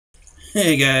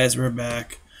Hey guys, we're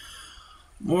back.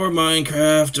 More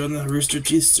Minecraft on the Rooster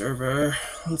Teeth server.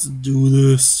 Let's do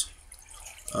this.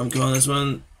 I'm calling this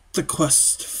one The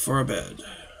Quest for a Bed.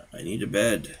 I need a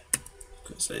bed,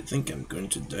 because I think I'm going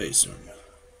to die soon.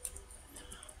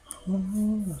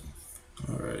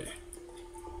 Alright.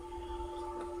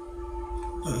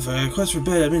 If I got a quest for a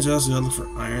bed, that means I also gotta look for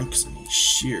iron, because I need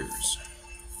shears.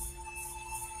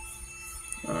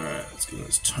 Alright, let's go to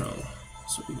this tunnel,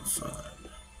 so we can find.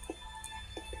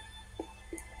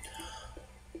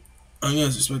 I'm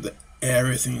gonna suspect that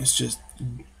everything is just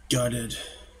gutted.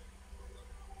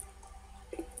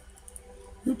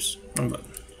 Oops, wrong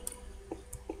button.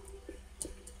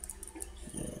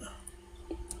 Yeah.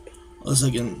 Unless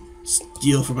I can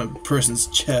steal from a person's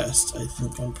chest, I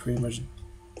think I'm pretty much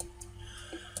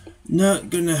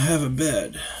not gonna have a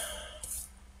bed.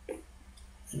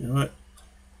 You know what?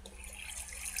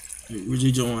 I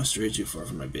really don't want to stray too far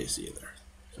from my base either.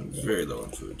 I'm very low on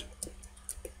food.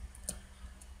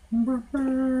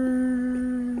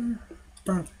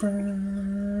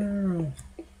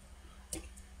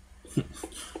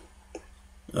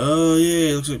 Oh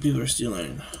yeah, looks like people are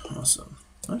stealing. Awesome.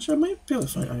 Actually, I might be able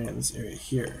to find iron in this area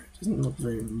here. It doesn't look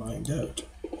very mined out.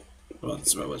 Well,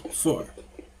 that's what it was before.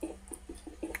 I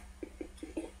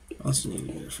also need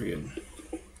to get a friggin'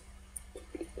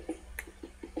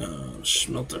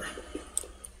 smelter.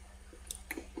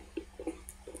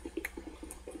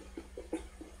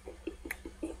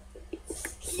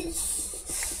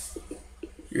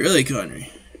 Really,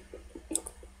 Connery?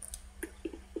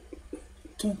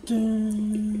 Dun,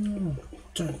 dun,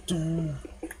 dun, dun.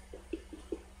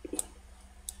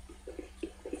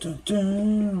 Dun,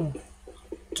 dun,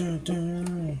 dun,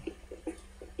 dun.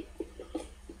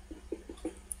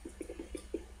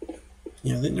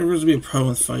 Yeah, I think there was going to be a problem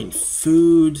with finding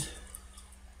food.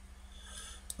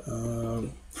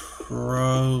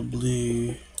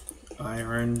 Probably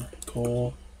iron,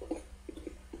 coal.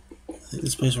 I think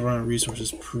this place will run out of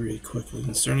resources pretty quickly.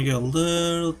 It's starting to get a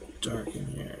little dark in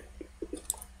here.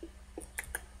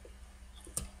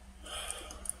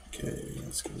 Okay,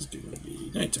 let's go. It's going to be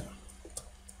nighttime.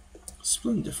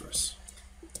 Splendiferous.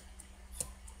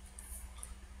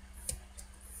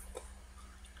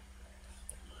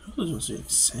 I don't see any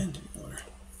sand anymore.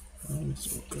 I need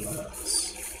some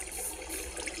glass.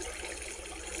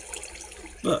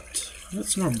 But I got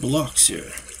some more blocks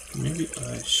here. Maybe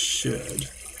I should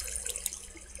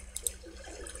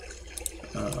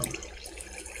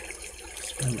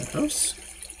expand my house.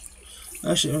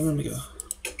 Actually, I'm gonna go.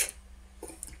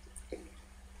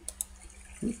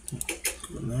 Go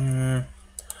in there.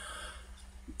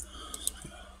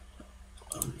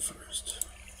 Oven first.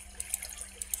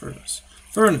 Furnace.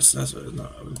 Furnace. That's what it's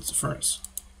not. Oven. It's a furnace.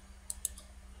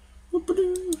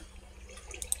 Whoop-a-doo.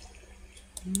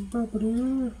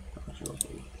 Ba-ba-doo.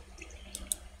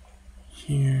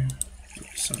 Here.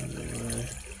 Side of the way.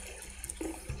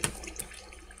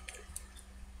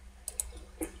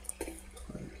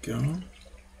 There we go.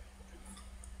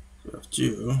 Left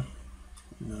you.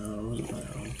 No, it wasn't my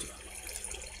own.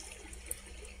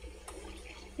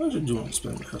 I actually do want to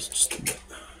spend my house just a bit.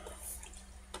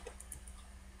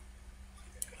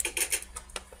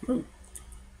 Oh.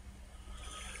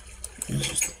 It's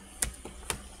just...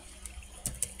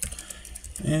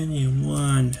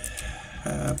 Anyone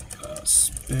have a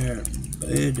spare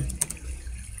bed?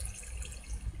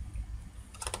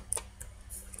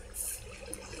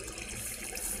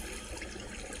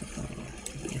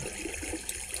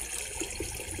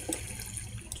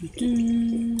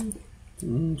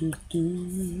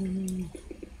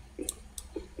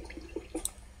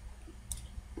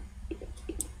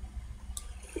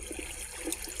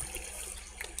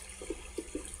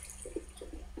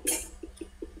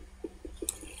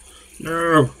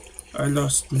 No, I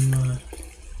lost my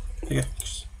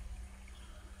pickaxe.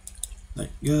 Thank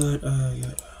God,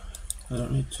 yeah. I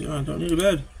don't need to. I don't need a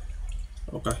bed.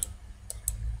 Okay.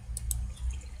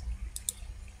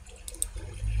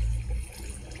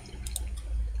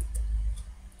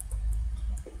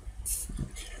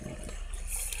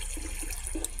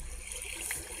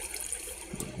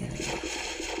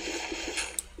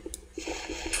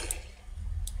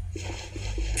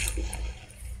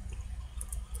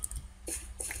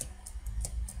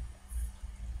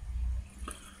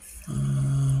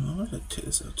 I'm gonna take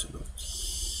this out to about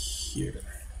here.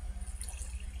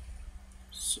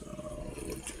 So,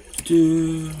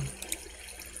 do.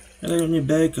 And I don't need a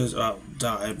bed because I'll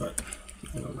die, but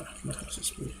I don't know. My house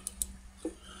is pretty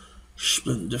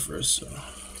splendiferous, so.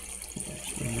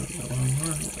 Yeah,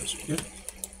 that's good.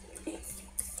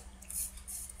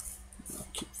 I'll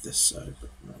keep this side,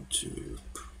 but not too.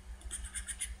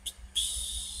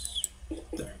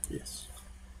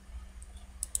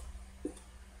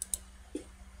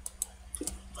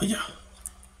 Hiya.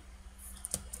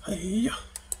 Hiya.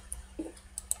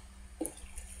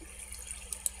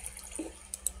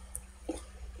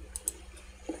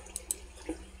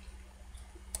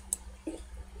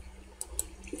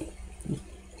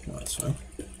 Well, that's fine.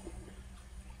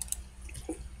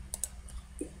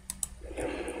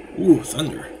 Ooh,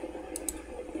 thunder.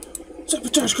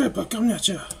 Sabotage Grandpa coming at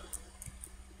ya.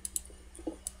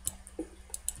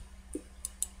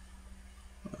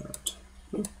 Alright.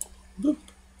 Boop, boop,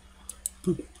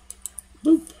 boop,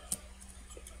 boop,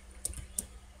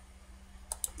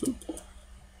 boop.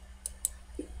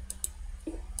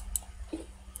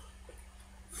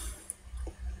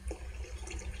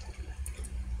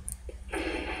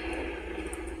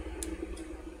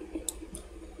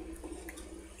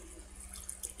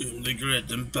 In the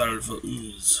great and powerful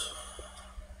ooze.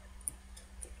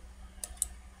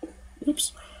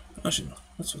 Oops. Actually, no.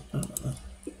 That's what. I don't know that.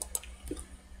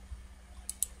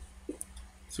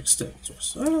 6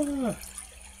 stairs. Ah!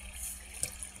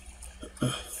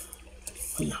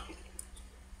 Hiya.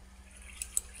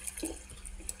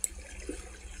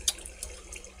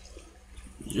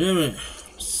 Jimmy.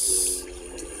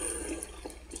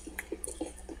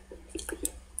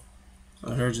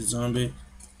 I heard you, zombie.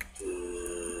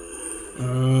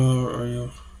 Oh, are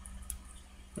you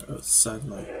outside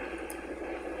my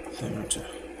thing, aren't you?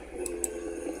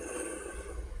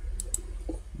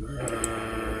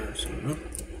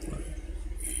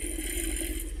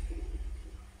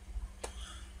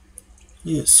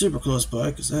 Yeah, super close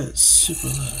by because that is super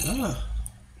loud. Ah.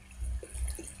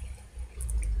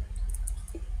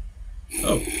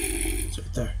 Oh, it's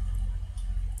right there.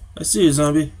 I see you,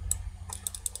 zombie.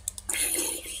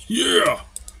 Yeah!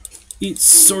 Eat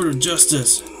sword of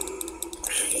justice.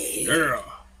 Yeah!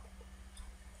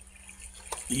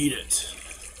 Eat it.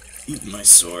 Eat my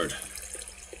sword.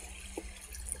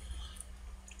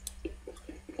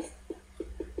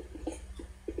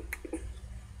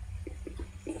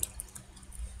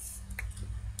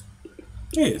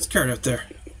 Hey, it's a carrot out there.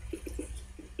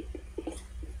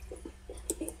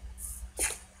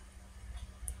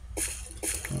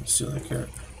 I'll steal that carrot.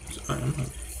 I am hungry.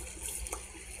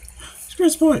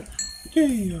 Experience point!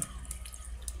 Yay!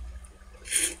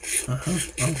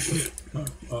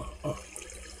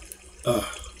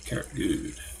 Carrot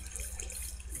good.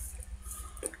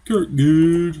 Carrot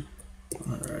good.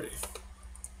 Alrighty.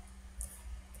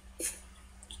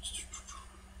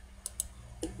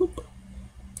 Boop.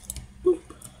 Boop.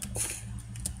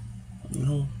 I'm in a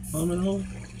hole. I'm in a hole.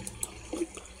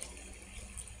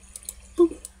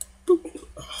 Boop. Boop.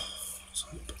 Oh, son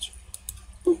of a bitch.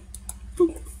 Boop.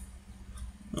 Boop.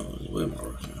 Oh, there's way more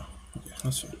work now. Okay,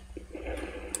 that's fine.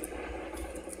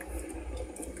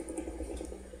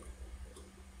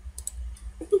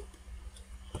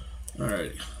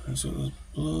 Alrighty, let's go those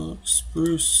blocks.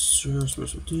 Spruce, sure,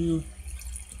 spruce will do.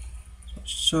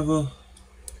 Shovel.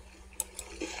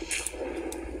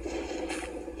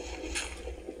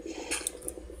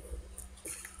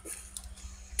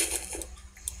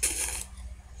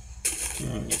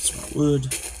 Okay, get some more wood.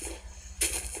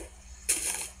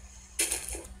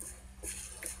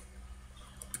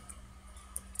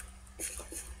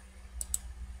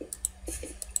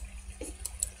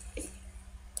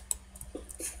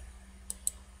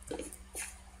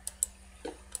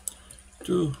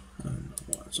 Two and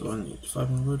 1, so I need 5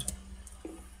 more wood.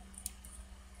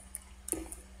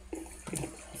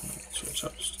 Switch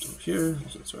up just over here,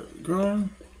 so it's already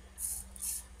grown.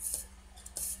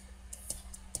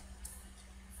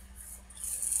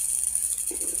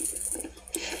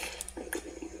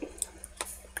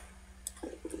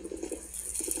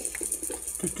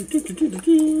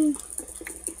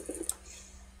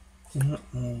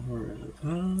 Where is it?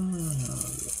 Okay.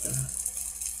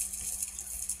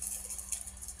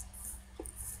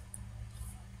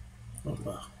 Oh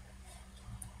wow.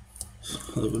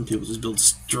 I love when people just build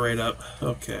straight up.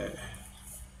 Okay.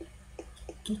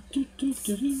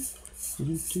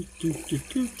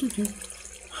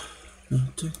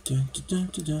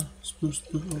 Spruce,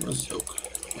 oh, that's oak.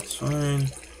 That's fine.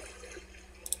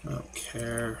 I don't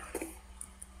care.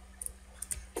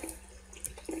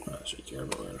 I should care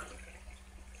about later.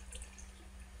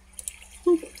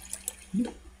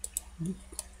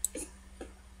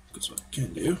 That's what I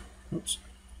can do. Oops.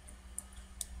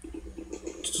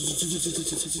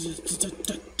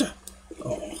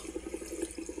 Oh.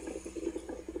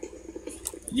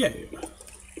 Yeah.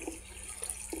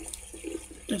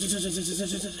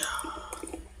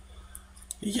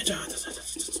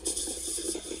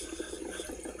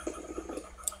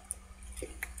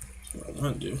 What I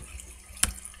want to do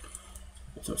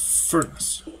with a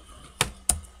furnace.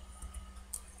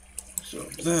 So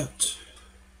that.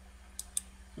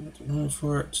 Nothing wrong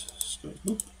for it. Just go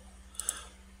boop,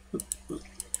 boop, boop,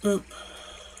 boop,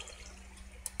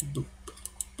 boop,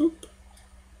 boop,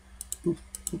 boop,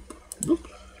 boop, boop.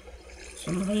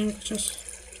 Somehow how do you make a chest?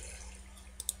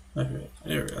 Okay,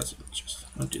 there we go. That's a chest.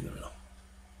 Empty in the middle.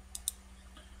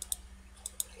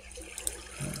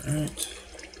 Alright.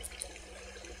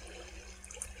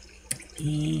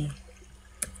 E.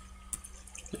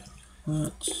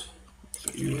 Let's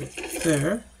put you right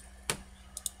there.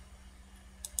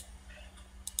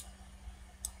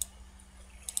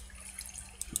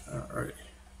 Alright.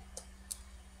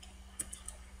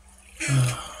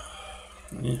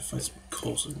 I need to find some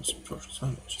coal so I can some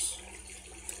torches.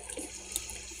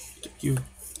 Take you.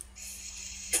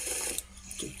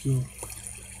 Take you.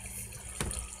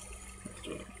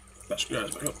 Bash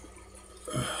guys back up.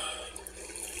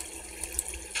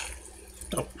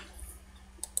 Oh.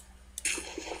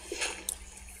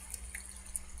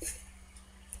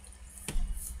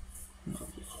 I'll go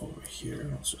over here.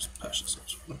 Let's just patch this up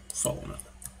so I'm following it.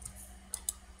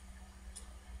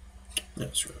 Yeah,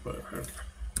 that's right. Whatever.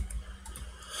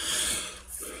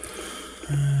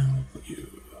 And we'll put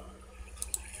you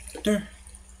there.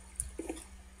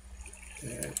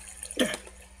 And there.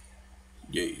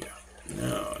 Yeah.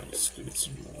 Now let's get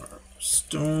some more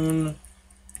stone.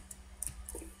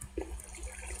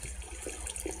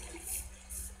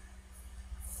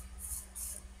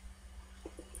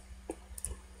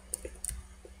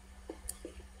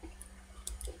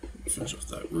 Finish off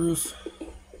that roof.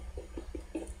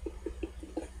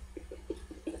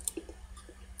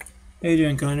 How you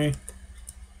doing, Connery?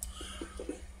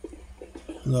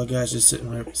 Hello guys, just sitting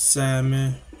right beside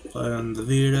me, playing on the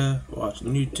Vita,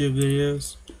 watching YouTube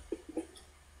videos.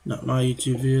 Not my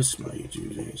YouTube videos, my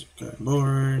YouTube videos are kind of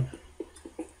boring.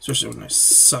 Especially when I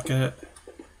suck at it,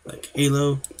 like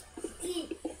Halo.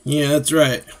 Yeah, that's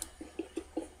right.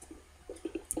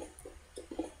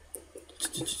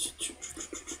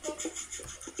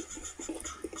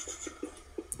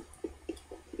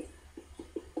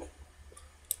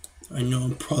 I know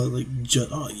I'm probably like just.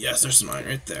 Oh, yes, there's mine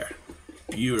right there.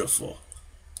 Beautiful.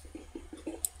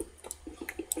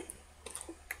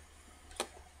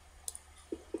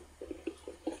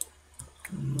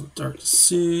 A little dark to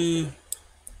see.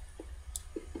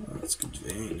 Oh, that's good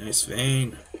vein. Nice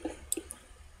vein.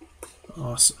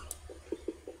 Awesome.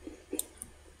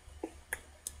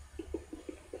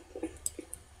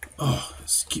 Oh,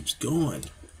 this keeps going.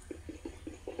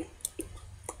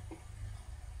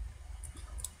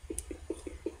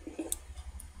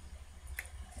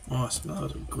 Awesome, that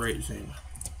was a great vein.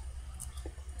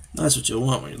 That's what you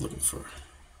want when you're looking for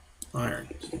iron.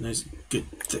 It's a nice, good,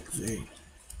 thick vein.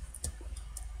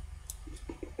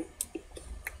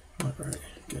 Alright,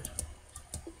 good.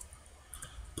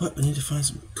 But I need to find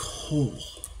some coal.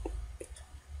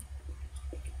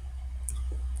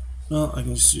 Well, I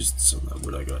can just use some of that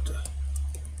wood I got to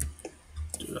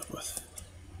do that with.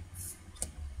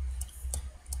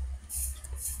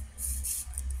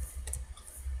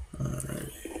 Alright.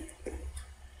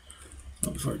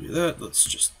 Well, before I do that, let's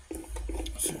just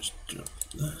finish doing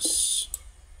this.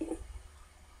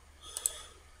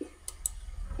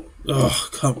 Oh,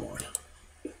 come on.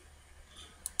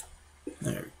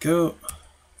 There we go.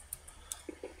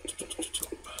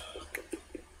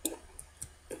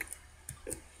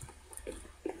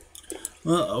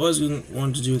 Well, I was going to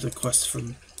want to do the quest for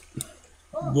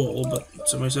wool, but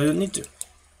somebody said I didn't need to.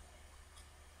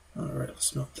 Alright,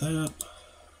 let's melt that up.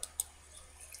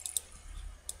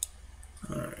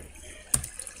 Alright.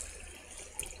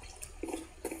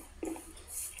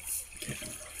 Okay,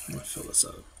 I'm gonna fill this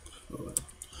up.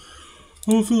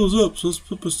 I'm gonna fill this up, so let's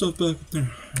put my stuff back in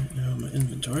there. Right now, my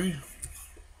inventory.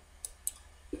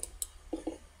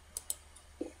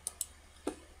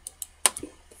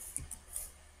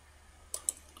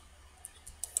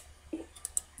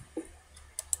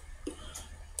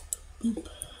 Boop.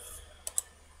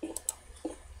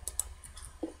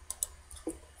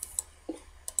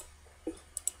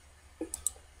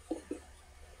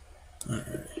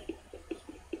 Alright.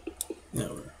 Now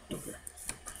we're over.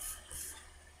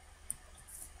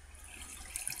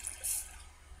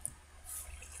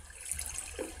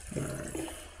 Alright.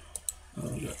 Oh,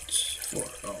 we got 4.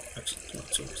 Oh, excellent.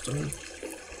 That's almost done.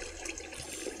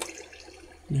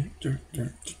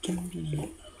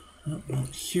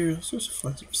 Here, let's just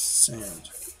find some sand.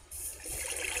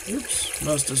 Oops,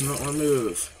 mouse does not want to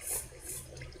move.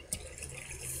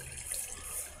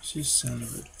 I see sand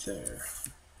over there.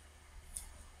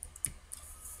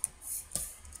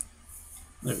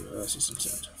 There we go, I see some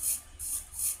sand.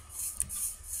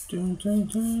 Dun dun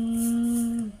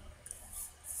dun.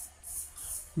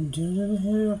 Dun dun,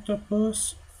 hey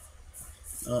octopus.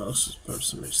 Oh, this is part of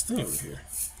somebody's thing over here.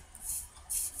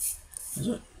 Is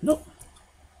it? Nope.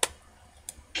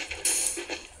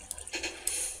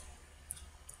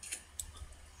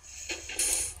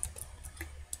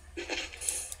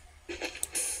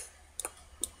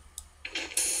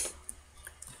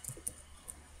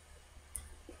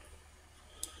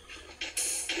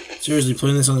 Seriously,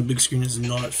 playing this on the big screen is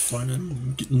not fun.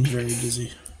 I'm getting very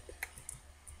dizzy.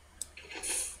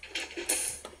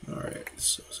 Alright,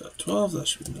 so is that 12? That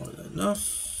should be more than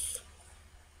enough.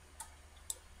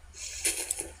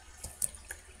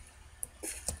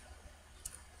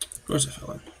 Of course I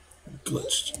fell in. I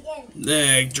glitched.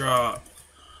 Leg drop.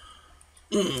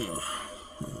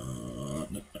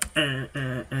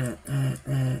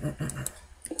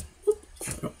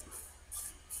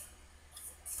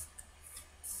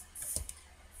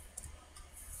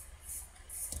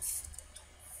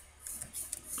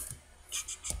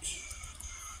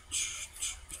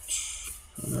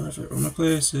 Now I forget where my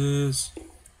place is.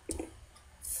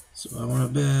 So I want a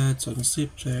bed so I can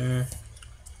sleep there.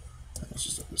 Let's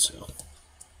just up this hill.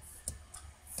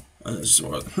 And it's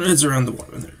around the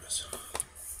water. There it is.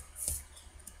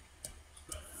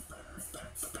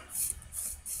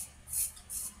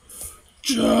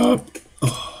 Jump!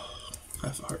 Oh,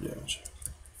 half a heart damage.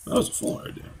 That was a full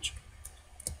heart damage.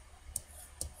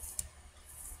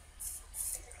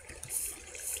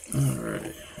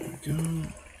 Alright, here we go.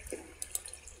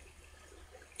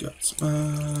 Got some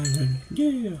iron.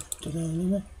 Yeah!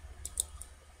 Ta-da!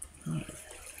 Alright,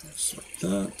 let's like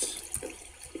that.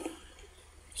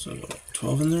 So I got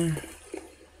 12 in there.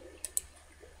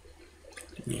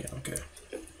 Yeah, okay.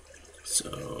 So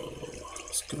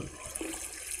let's go.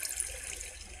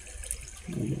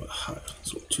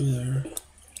 So 2 there.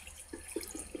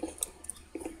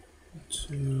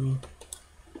 2,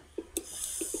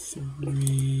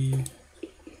 3,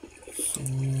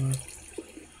 4,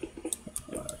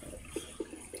 5,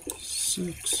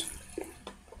 6,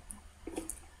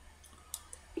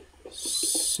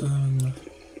 7,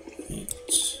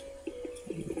 8,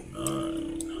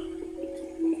 9,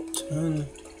 10.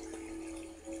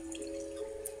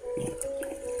 Yeah.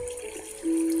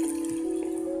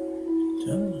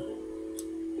 10,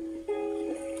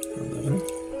 11,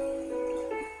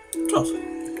 12.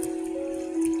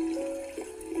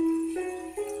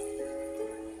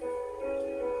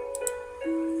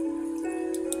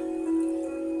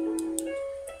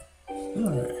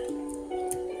 Alright.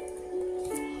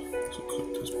 So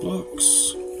collect those blocks.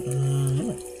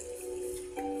 Yeah.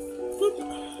 Whoop.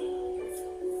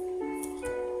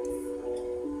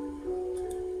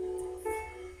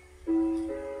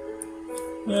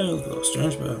 Yeah, look a little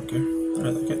strange, but I don't care. I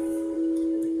like it.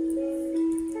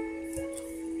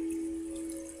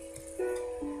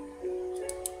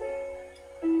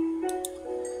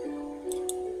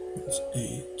 That's 8.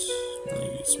 I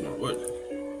need some more wood.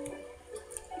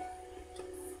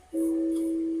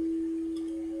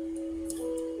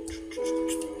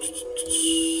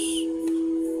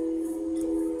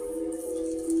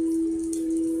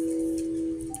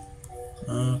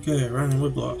 Okay, running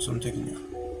wood blocks, I'm taking you.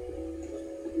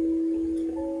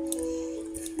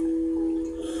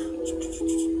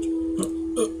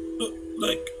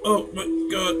 Like, oh my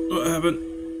god, what happened?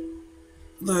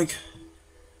 Like,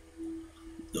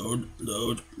 load,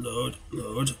 load, load,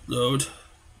 load, load.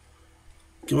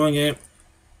 Come on, game.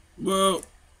 Whoa,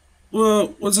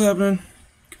 whoa, what's happening?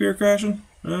 Computer crashing?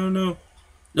 I don't know.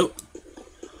 Nope.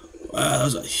 Wow, that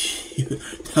was a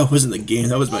that wasn't the game,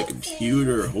 that was my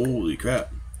computer. Holy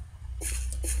crap.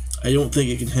 I don't think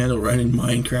it can handle running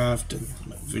Minecraft and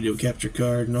my video capture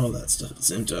card and all that stuff at the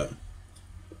same time.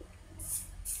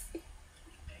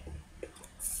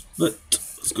 But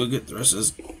let's go get the rest of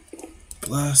this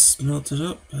glass melted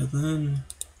up and then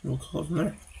we'll call it from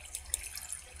there.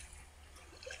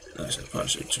 Actually, I probably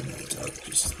should turn that down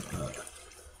just like that.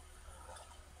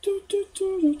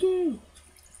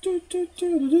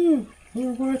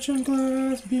 We're watching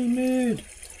glass be made.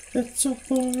 It's so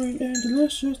boring and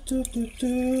delicious.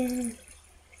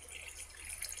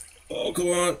 Oh, come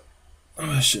on. Oh,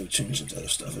 I should have changed it to other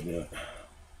stuff. I knew it.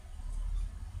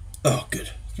 Oh,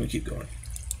 good. Let me keep going.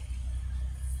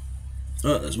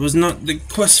 Oh, this was not the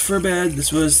quest for bed.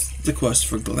 This was the quest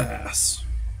for glass.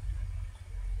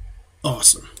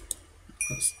 Awesome.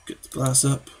 Let's get the glass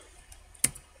up.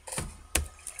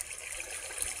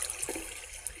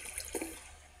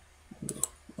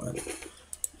 What?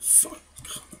 Fuck.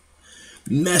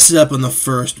 Mess it up on the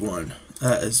first one.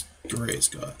 That is great,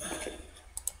 Scott.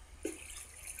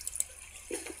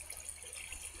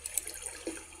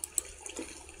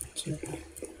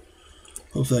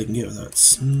 Hopefully I can get it without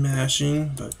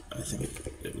smashing, but I think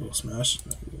it will smash.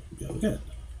 go again.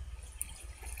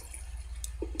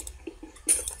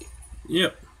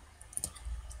 Yep.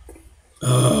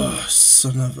 Oh,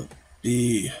 son of a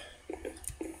bee.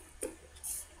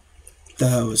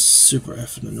 That was super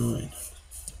effing annoying.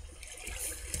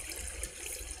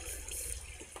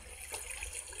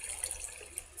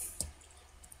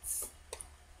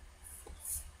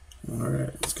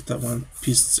 Alright, let's get that one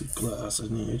piece of glass I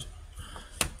need.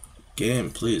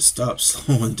 Game, please stop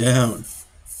slowing down.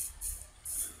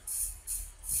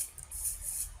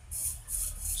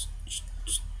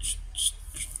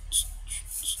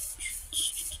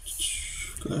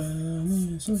 I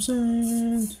need some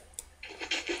sand.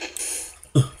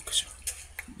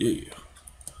 Yeah.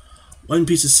 One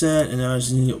piece of sand, and now I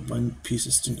just need to get one piece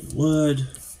of stinking wood.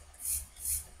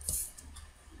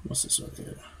 What's this right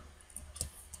here?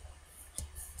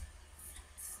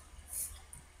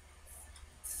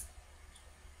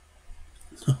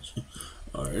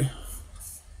 Alright.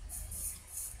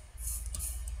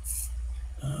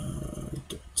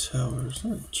 The towers.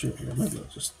 Not sure here. Maybe I'll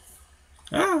just.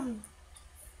 Ah!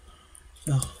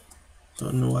 Oh,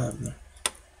 don't know what happened there.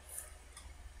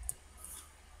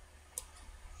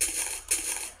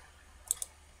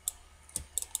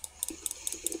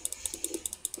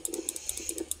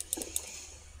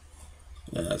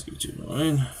 Yeah, that's gonna be too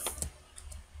annoying.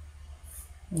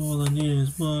 All I need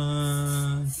is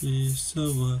one piece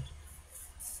of wood.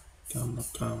 Come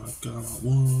on,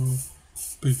 one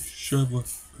piece of wood.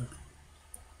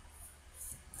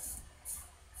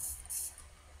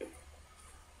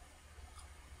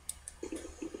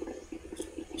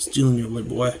 Stealing your wood,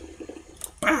 boy.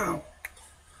 Pow!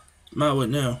 My wood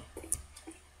now.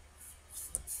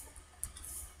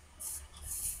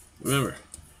 Remember.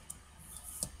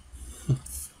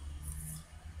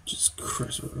 Jesus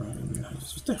Christ, what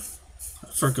was there?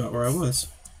 I forgot where I was.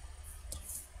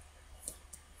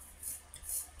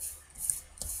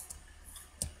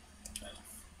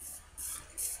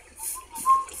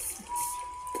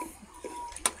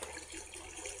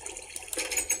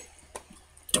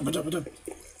 Jump.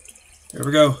 Here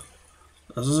we go.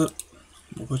 This is it.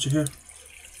 We'll put you here.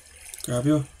 Grab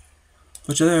you.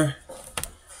 Put you there.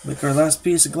 Make our last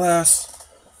piece of glass.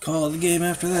 Call it the game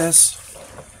after this.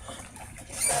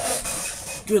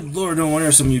 Good lord, no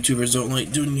wonder some YouTubers don't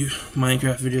like doing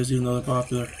Minecraft videos even though they're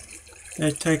popular.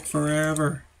 They take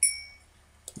forever.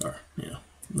 Or, you know,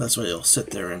 that's why they'll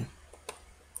sit there and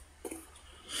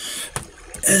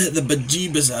edit the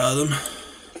bejeebus out of them.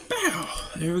 Bow!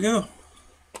 There we go.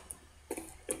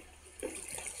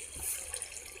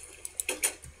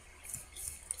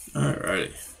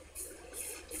 Alrighty.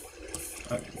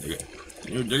 I can dig it.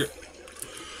 Can you dig it?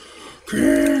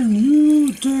 Can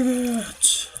you dig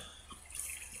it?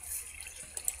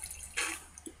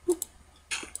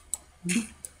 Boop.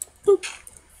 Boop.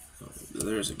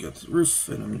 There's a good roof,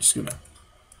 and I'm just gonna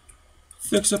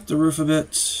fix up the roof a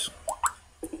bit.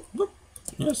 Boop.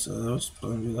 Yes, I was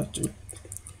going to do that too.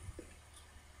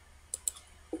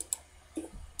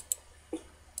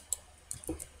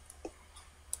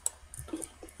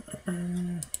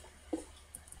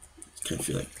 Kind of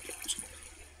feel like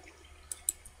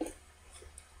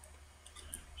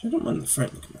I don't mind the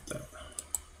front looking at that.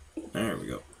 There we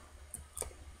go.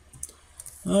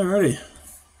 Alrighty.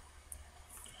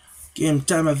 Game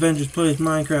Time Avengers plays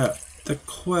Minecraft. The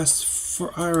quest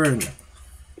for iron.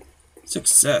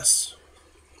 Success.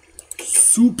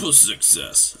 Super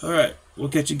success. Alright, we'll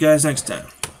catch you guys next time.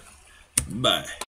 Bye.